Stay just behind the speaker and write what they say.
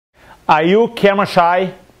Are you camera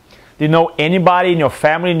shy? Do you know anybody in your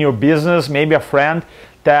family, in your business, maybe a friend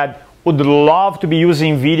that would love to be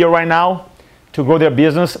using video right now to grow their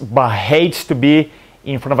business but hates to be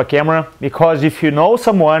in front of a camera? Because if you know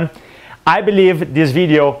someone, I believe this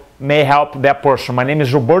video may help that person. My name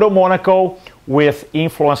is Roberto Monaco with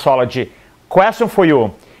InfluenceOlogy. Question for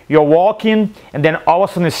you. You're walking and then all of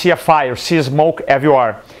a sudden you see a fire, see smoke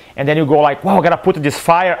everywhere. And then you go like, wow, I gotta put this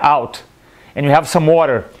fire out. And you have some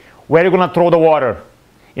water. Where are you gonna throw the water?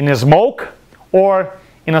 In the smoke or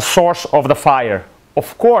in the source of the fire?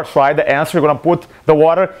 Of course, right? The answer, you're gonna put the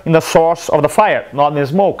water in the source of the fire, not in the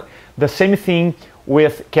smoke. The same thing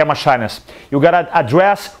with camera shyness. You gotta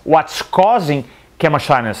address what's causing camera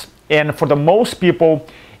shyness. And for the most people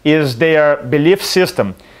is their belief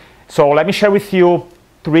system. So let me share with you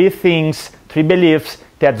three beliefs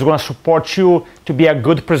that's gonna support you to be a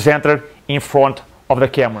good presenter in front of the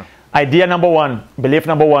camera. Idea number one, belief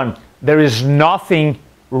number one, there is nothing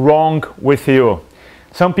wrong with you.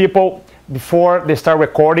 Some people, before they start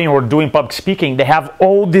recording or doing public speaking, they have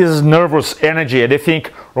all this nervous energy and they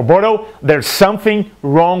think, Roberto, there's something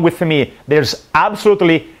wrong with me. There's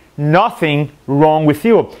absolutely nothing wrong with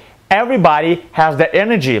you. Everybody has that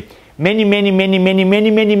energy. Many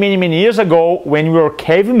years ago, when we were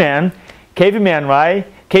cavemen, right?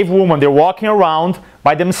 Cavewoman, they're walking around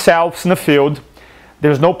by themselves in the field.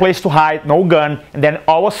 There's no place to hide, no gun, and then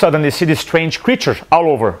all of a sudden they see these strange creatures all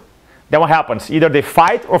over. Then what happens? Either they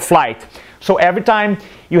fight or flight. So every time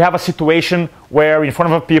you have a situation where in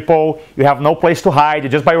front of people you have no place to hide,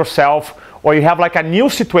 you're just by yourself, or you have like a new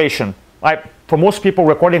situation, like for most people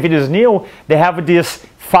recording videos new, they have this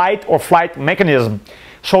fight or flight mechanism.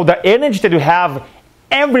 So the energy that you have,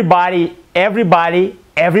 everybody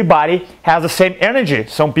has the same energy.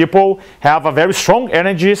 Some people have a very strong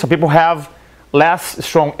energy, some people have less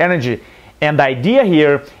strong energy. And the idea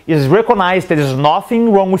here is recognize that there's nothing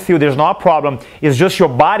wrong with you, there's not a problem. It's just your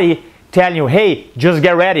body telling you, hey, just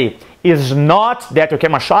get ready. It's not that you're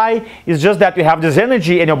camera shy, it's just that you have this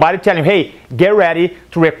energy and your body telling you, hey, get ready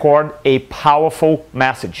to record a powerful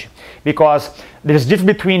message. Because there's a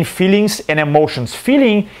difference between feelings and emotions.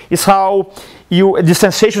 Feeling is how the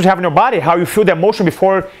sensations you have in your body, how you feel the emotion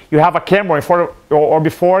before you have a camera or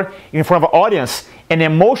before you're in front of an audience. And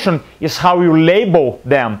emotion is how you label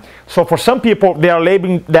them. So for some people, they are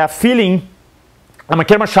labeling that feeling, I'm a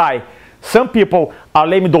camera shy. Some people are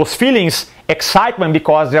labeling those feelings excitement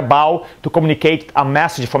because they're about to communicate a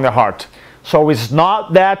message from their heart. So it's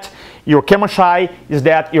not that you're camera shy, it's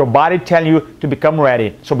that your body telling you to become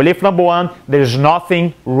ready. So belief number one, there's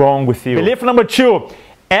nothing wrong with you. Belief number two,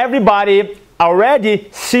 everybody already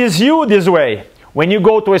sees you this way. When you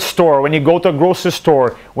go to a store, when you go to a grocery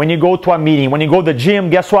store, when you go to a meeting, when you go to the gym,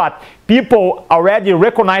 guess what? People already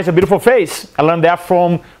recognize a beautiful face. I learned that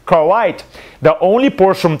from Carl White. The only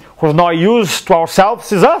person who's not used to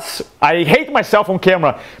ourselves is us. I hate myself on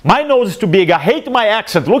camera. My nose is too big. I hate my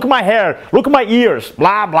accent. Look at my hair. Look at my ears.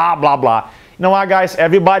 Blah, blah, blah, blah. You know what, guys?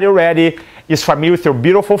 Everybody already is familiar with your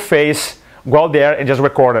beautiful face. Go out there and just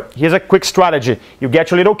record it. Here's a quick strategy. You get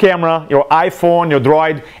your little camera, your iPhone, your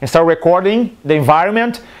Droid, and start recording the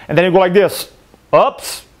environment, and then you go like this.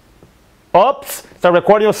 Oops, oops. Start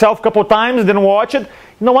recording yourself a couple times, then watch it.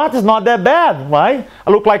 You know what? It's not that bad, right? I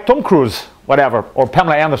look like Tom Cruise, whatever, or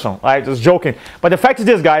Pamela Anderson, right? Just joking. But the fact is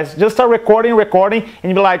this, guys. Just start recording, and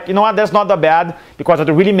you be like, you know what? That's not that bad, because what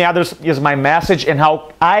really matters is my message and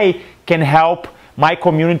how I can help my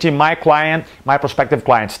community, my client, my prospective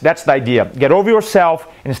clients. That's the idea. Get over yourself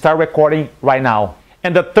and start recording right now.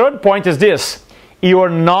 And the third point is this. You are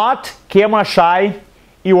not camera shy.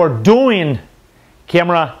 You are doing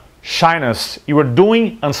camera shyness. You are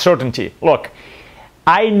doing uncertainty. Look,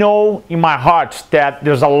 I know in my heart that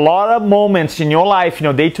there's a lot of moments in your life, in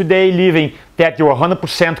your day-to-day living, that you're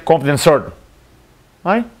 100% confident and certain.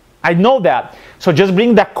 Right? I know that. So just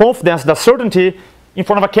bring that confidence, that certainty in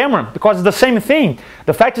front of a camera, because it's the same thing.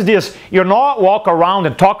 The fact is this, you're not walk around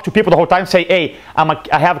and talk to people the whole time and say, hey,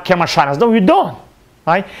 I have camera shyness. No, you don't.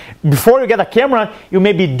 Right? Before you get a camera, you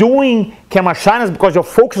may be doing camera shyness because you're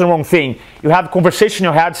focused on the wrong thing. You have a conversation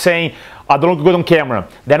in your head saying, I don't look good on camera.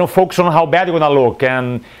 Then you focus on how bad you're going to look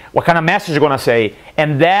and what kind of message you're going to say.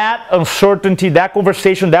 And that uncertainty, that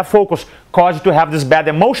conversation, that focus causes you to have these bad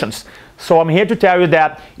emotions. So I'm here to tell you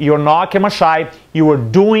that you're not camera shy. You are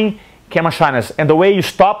doing camera shyness. And the way you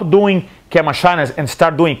stop doing camera shyness and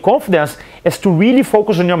start doing confidence is to really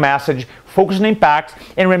focus on your message, focus on impact,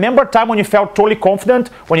 and remember a time when you felt totally confident,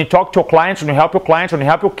 when you talk to your clients, when you help your clients, when you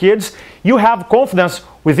help your kids. You have confidence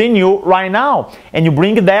within you right now, and you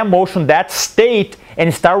bring that emotion, that state,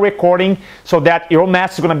 and start recording so that your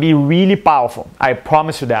message is going to be really powerful. I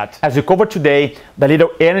promise you that. As we covered today, the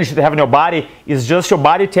little energy that you have in your body is just your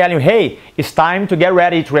body telling you, hey, it's time to get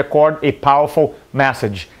ready to record a powerful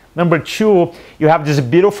message. Number 2, you have this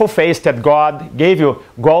beautiful face that God gave you.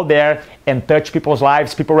 Go out there and touch people's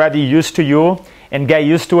lives. People already used to you, and get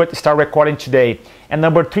used to it. Start recording today. And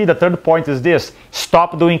number 3, the third point is this: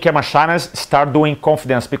 stop doing camera shyness, start doing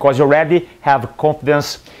confidence, because you already have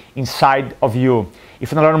confidence inside of you.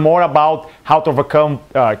 If you want to learn more about how to overcome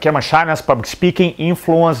camera shyness, public speaking,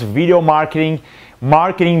 influence, video marketing,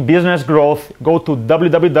 business growth, go to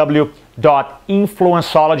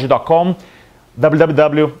www.influenceology.com.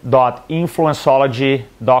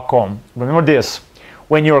 www.influenceology.com. Remember this: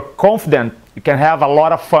 when you're confident, you can have a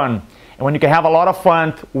lot of fun. And when you can have a lot of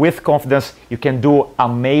fun with confidence, you can do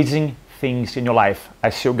amazing things in your life.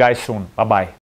 I see you guys soon. Bye-bye.